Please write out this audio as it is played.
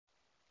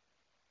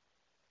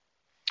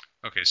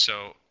Okay,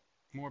 so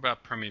more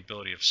about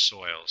permeability of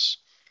soils.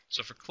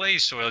 So for clay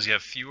soils, you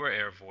have fewer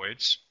air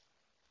voids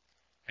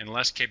and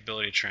less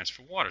capability to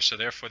transfer water, so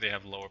therefore they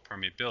have lower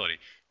permeability.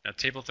 Now,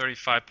 table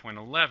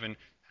 35.11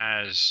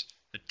 has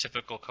the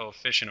typical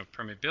coefficient of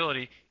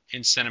permeability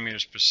in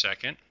centimeters per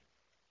second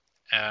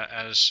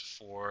as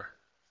for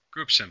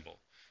group symbol.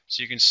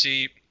 So you can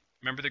see,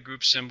 remember the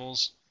group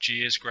symbols?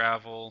 G is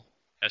gravel,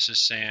 S is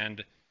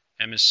sand,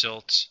 M is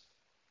silt,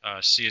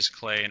 C is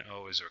clay, and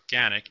O is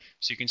organic.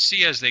 So you can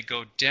see as they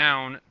go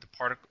down,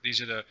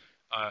 these are the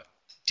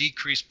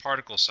decreased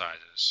particle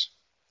sizes.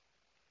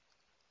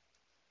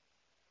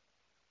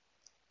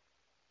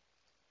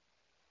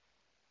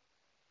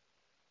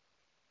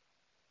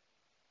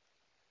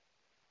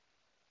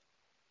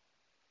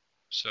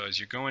 So as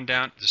you're going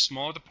down, the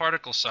smaller the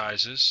particle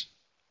sizes,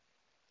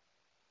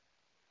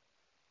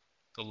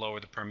 the lower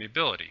the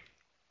permeability.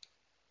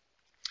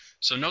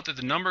 So note that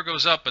the number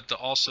goes up, but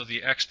also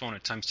the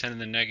exponent times 10 to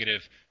the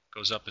negative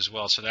goes up as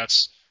well. So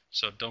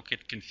don't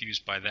get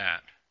confused by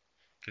that,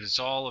 because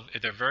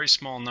they're very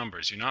small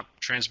numbers. You're not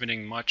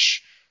transmitting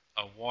much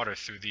water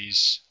through the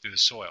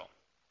soil.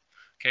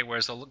 Okay,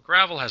 whereas the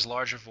gravel has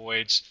larger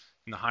voids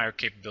and the higher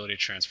capability to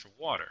transfer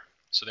water.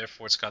 So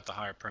therefore, it's got the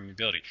higher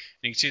permeability.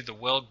 And you can see the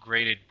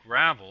well-graded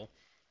gravel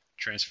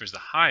transfers the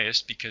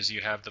highest because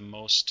you have the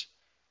most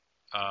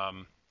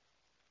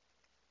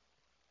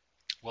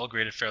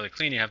well-graded, fairly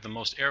clean. You have the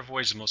most air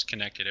voids, the most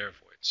connected air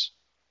voids.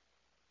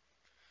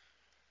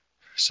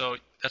 So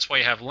that's why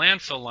you have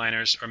landfill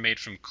liners are made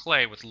from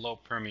clay with low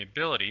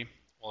permeability,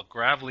 while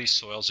gravelly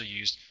soils are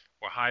used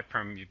where high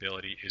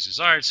permeability is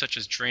desired, such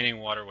as draining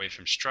water away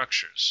from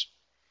structures.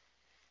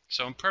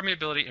 So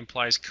impermeability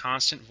implies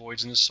constant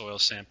voids in the soil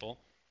sample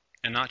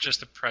and not just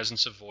the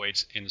presence of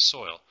voids in the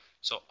soil.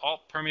 So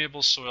all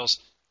permeable soils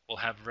will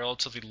have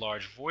relatively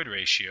large void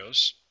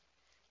ratios,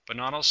 but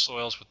not all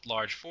soils with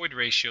large void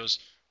ratios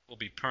will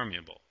be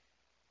permeable.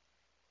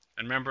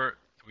 And remember,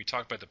 we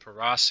talked about the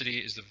porosity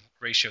is the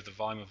ratio of the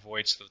volume of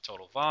voids to the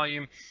total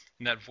volume,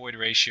 and that void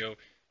ratio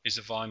is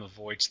the volume of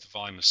voids to the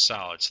volume of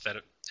solids. That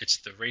it's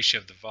the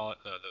ratio of the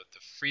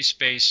free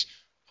space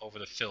over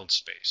the filled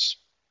space.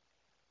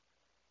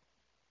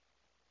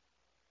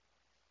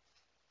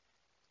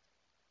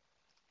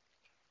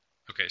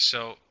 Okay,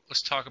 so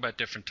let's talk about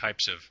different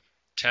types of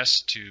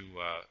tests to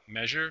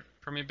measure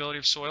permeability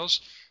of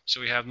soils.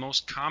 So we have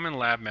most common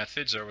lab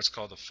methods are what's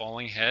called the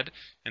falling head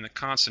and the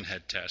constant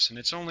head test, and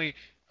it's only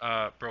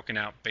broken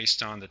out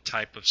based on the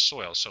type of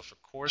soil. So for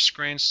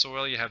coarse-grained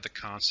soil, you have the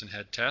constant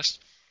head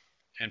test,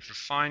 and for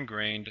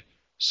fine-grained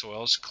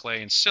soils, clay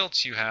and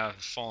silts, you have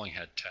the falling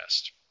head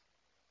test,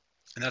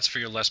 and that's for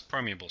your less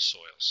permeable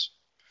soils.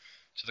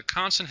 So the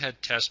constant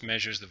head test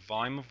measures the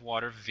volume of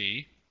water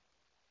V,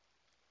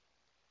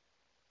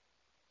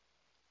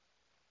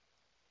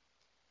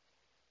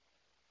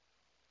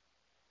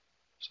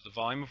 so the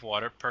volume of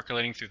water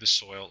percolating through the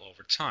soil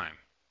over time.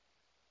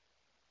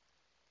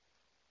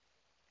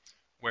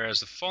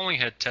 Whereas the falling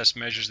head test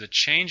measures the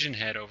change in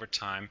head over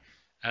time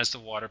as the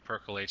water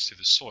percolates through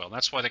the soil.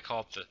 That's why they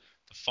call it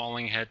the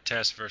falling head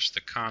test versus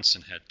the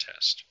constant head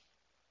test.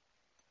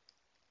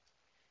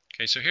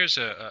 Okay, so here's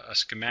a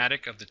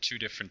schematic of the two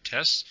different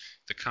tests.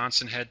 The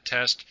constant head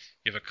test,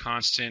 you have a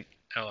constant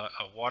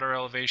water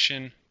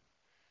elevation,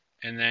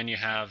 and then you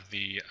have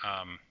the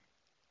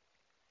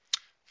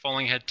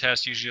falling head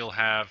test. Usually you'll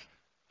have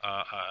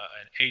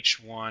an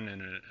H1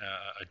 and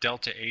a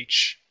delta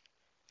H,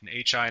 an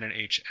HI and an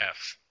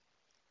HF.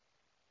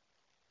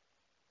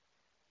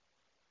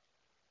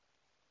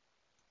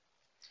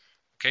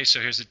 Okay, so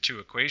here's the two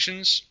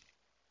equations.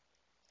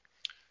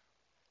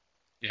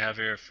 You have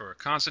here for a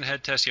constant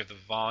head test, you have the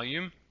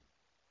volume.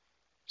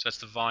 So that's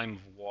the volume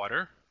of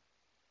water.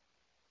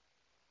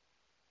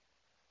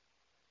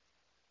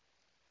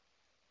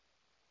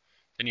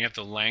 Then you have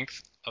the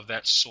length of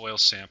that soil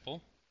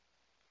sample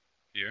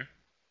here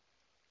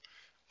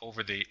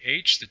over the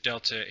H, the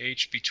delta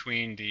H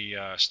between the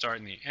start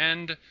and the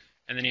end.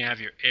 And then you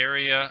have your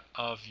area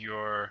of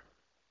your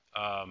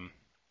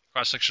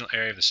cross-sectional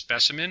area of the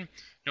specimen.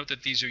 Note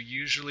that these are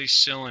usually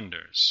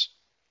cylinders.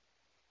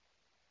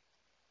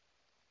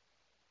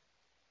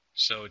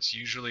 So it's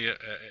usually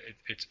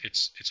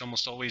it's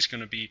almost always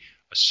going to be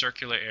a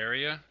circular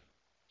area.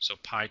 So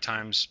pi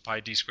times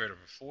pi d squared over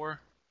 4.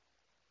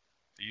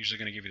 They're usually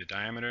going to give you the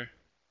diameter.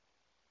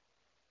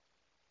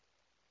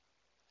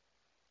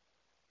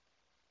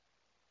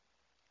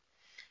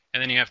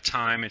 And then you have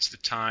time. It's the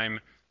time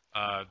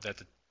that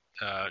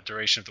the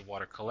duration of the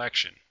water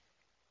collection.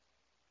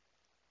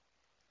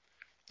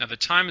 Now the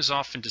time is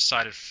often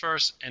decided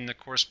first, and the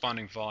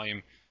corresponding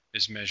volume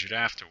is measured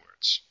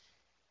afterwards.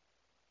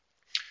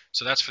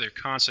 So that's for your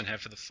constant head.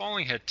 For the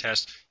falling head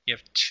test, you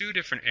have two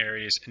different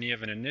areas, and you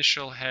have an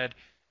initial head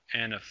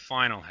and a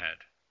final head.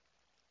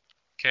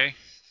 Okay?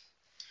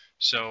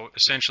 So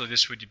essentially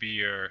this would be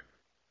your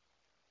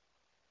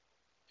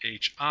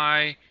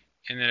HI,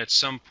 and then at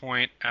some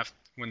point after,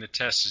 when the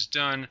test is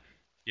done,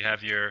 you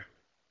have your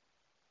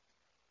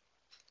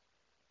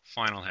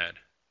final head.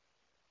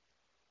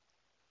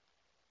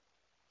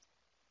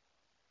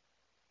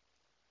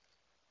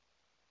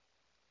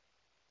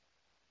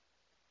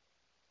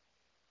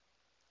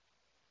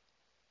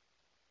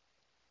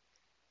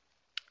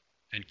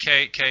 And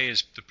K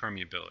is the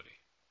permeability.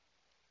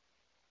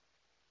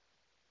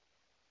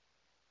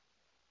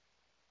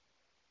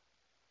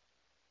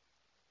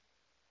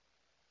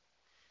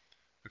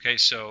 Okay,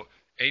 so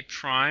A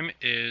prime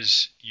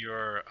is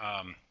your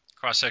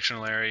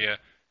cross-sectional area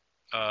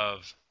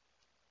of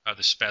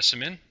the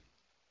specimen.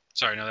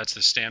 Sorry, no, that's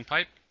the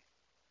standpipe.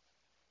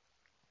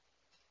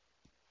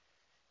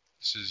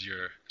 This is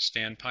your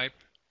standpipe.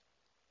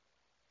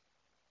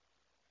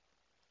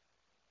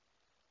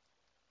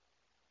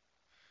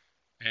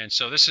 And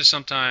so this is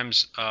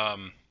sometimes,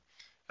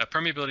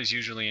 permeability is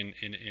usually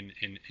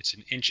it's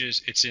in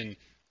inches, it's in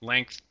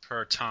length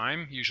per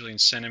time, usually in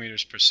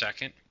centimeters per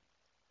second.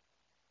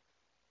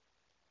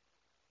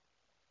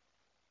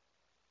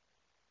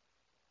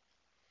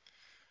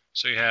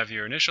 So you have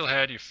your initial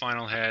head, your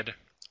final head,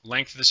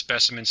 length of the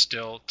specimen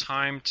still,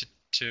 time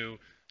to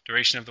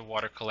duration of the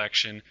water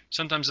collection.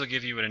 Sometimes they'll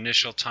give you an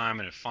initial time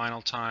and a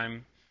final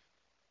time.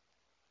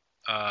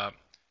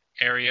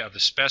 Area of the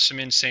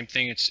specimen, same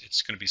thing,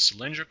 it's going to be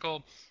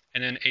cylindrical.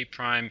 And then A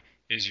prime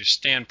is your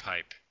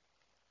standpipe.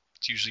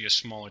 It's usually a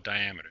smaller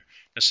diameter.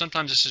 Now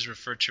sometimes this is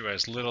referred to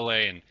as little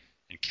a and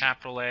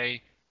capital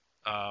A,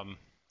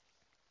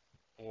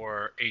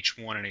 or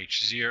H1 and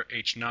H0,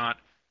 H0,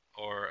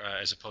 or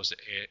as opposed to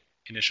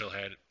initial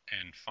head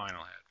and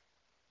final head.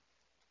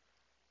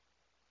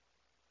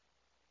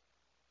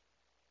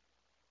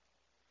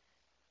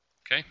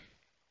 Okay,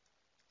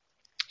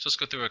 so let's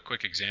go through a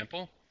quick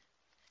example.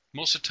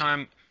 Most of the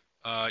time,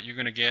 you're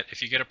going to get,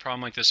 if you get a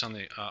problem like this on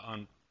the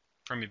on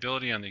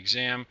permeability on the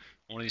exam,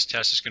 one of these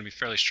tests is going to be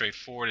fairly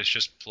straightforward. It's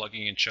just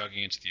plugging and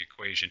chugging into the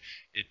equation.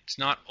 It's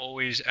not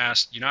always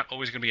asked. You're not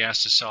always going to be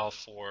asked to solve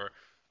for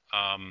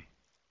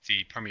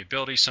the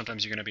permeability.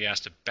 Sometimes you're going to be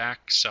asked to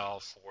back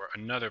solve for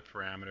another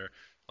parameter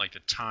like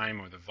the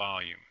time or the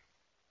volume.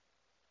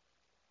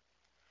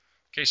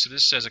 Okay, so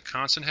this says a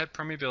constant head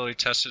permeability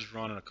test is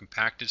run on a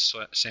compacted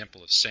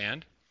sample of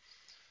sand.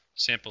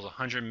 Sample is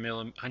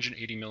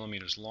 180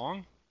 millimeters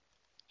long.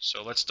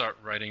 So let's start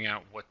writing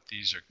out what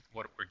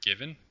we're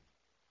given.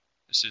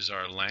 This is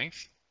our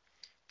length.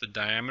 The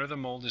diameter of the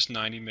mold is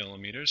 90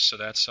 millimeters, so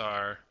that's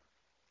our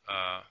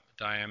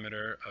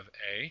diameter of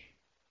A.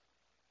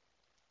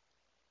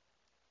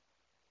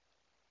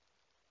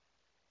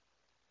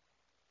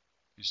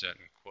 Use that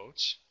in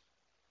quotes.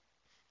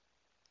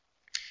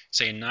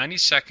 Say in 90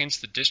 seconds,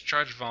 the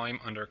discharge volume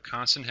under a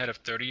constant head of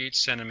 38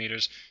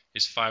 centimeters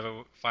is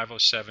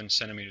 507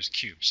 centimeters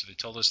cubed. So they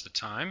told us the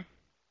time.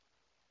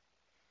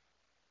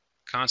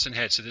 Constant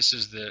head, so this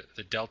is the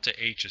delta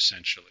H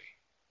essentially.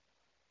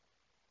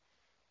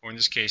 Or in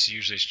this case,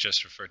 usually it's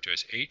just referred to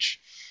as H.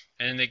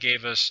 And then they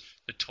gave us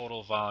the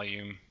total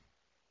volume,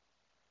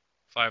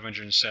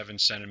 507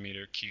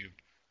 centimeter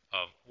cubed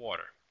of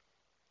water.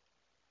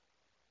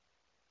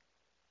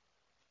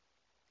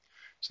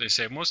 So they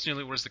say, most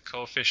nearly, what is the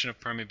coefficient of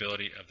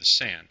permeability of the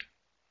sand?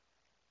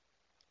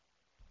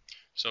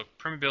 So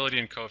permeability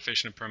and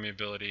coefficient of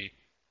permeability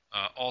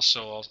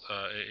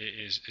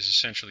is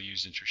essentially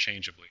used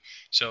interchangeably.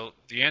 So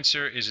the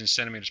answer is in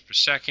centimeters per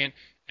second,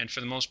 and for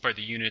the most part,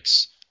 the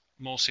units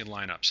mostly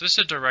line up. So this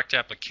is a direct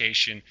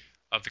application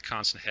of the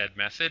constant head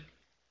method.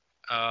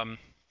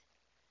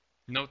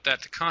 Note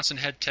that the constant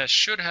head test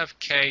should have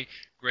K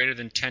greater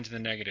than 10 to the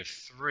negative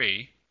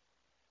 3.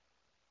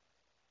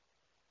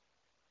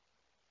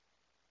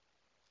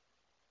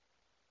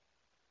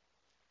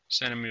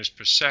 Centimeters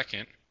per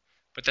second,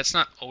 but that's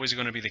not always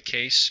going to be the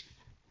case.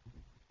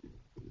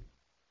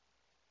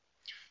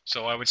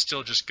 So I would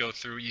still just go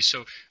through.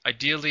 So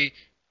ideally,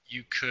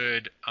 you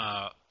could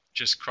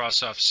just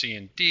cross off C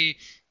and D,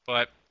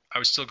 but I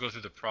would still go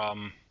through the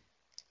problem,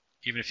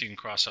 even if you can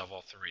cross off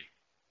all three.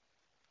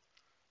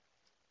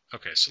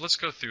 Okay, so let's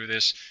go through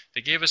this.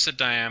 They gave us the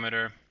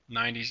diameter,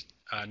 90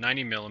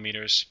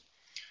 millimeters.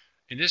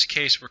 In this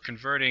case, we're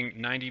converting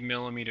 90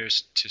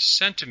 millimeters to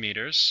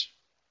centimeters,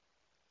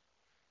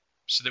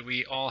 so that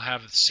we all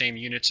have the same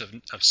units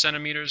of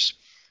centimeters.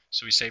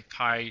 So we say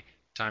pi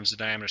times the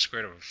diameter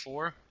squared over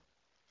 4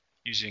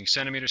 using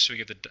centimeters. So we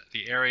get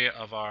the area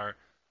of our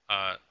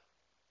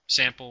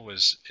sample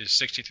is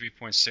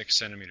 63.6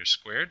 centimeters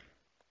squared.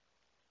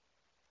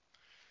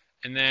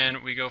 And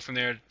then we go from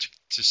there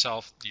to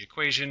solve the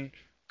equation.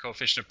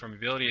 Coefficient of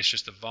permeability is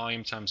just the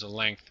volume times the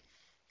length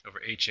over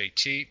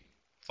HAT.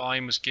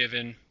 Volume was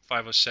given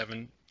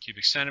 507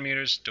 cubic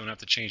centimeters. Don't have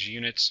to change the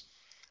units.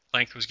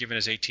 Length was given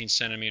as 18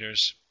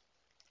 centimeters.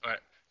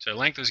 So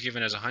length was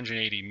given as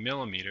 180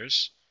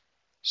 millimeters.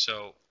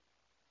 So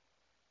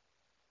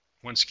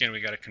once again, we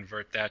got to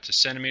convert that to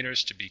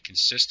centimeters to be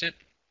consistent.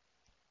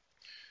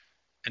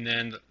 And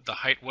then the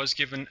height was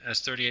given as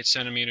 38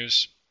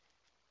 centimeters.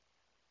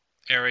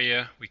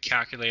 Area we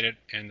calculated,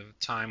 and the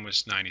time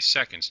was 90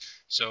 seconds.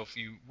 So if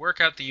you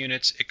work out the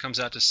units, it comes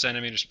out to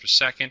centimeters per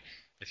second.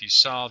 If you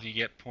solve, you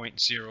get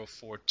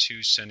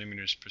 0.042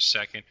 centimeters per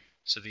second.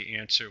 So the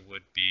answer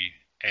would be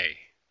A.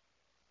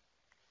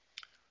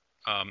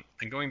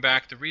 And going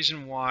back, the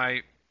reason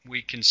why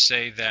we can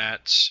say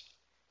that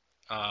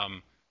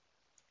I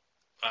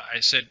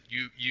said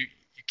you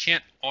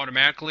can't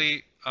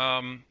automatically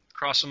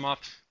cross them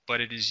off,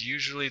 but it is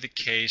usually the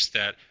case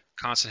that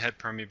constant head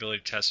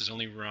permeability test is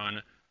only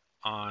run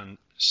on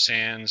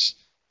sands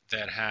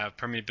that have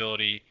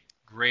permeability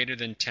greater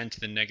than 10 to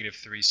the negative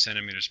 3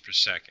 centimeters per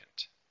second.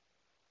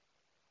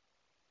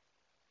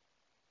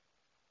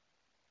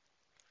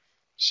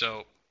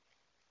 So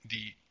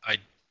the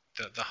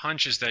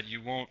hunch is that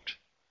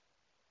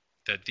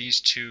that these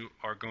two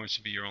are going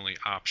to be your only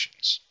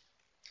options.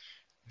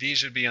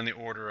 These would be on the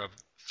order of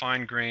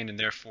fine grained, and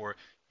therefore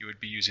you would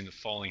be using the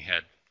falling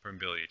head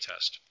permeability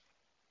test.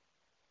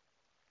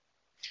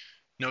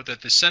 Note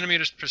that the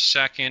centimeters per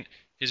second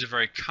is a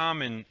very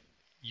common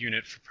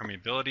unit for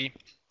permeability.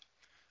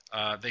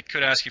 They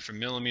could ask you for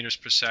millimeters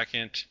per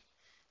second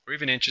or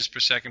even inches per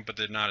second, but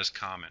they're not as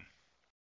common.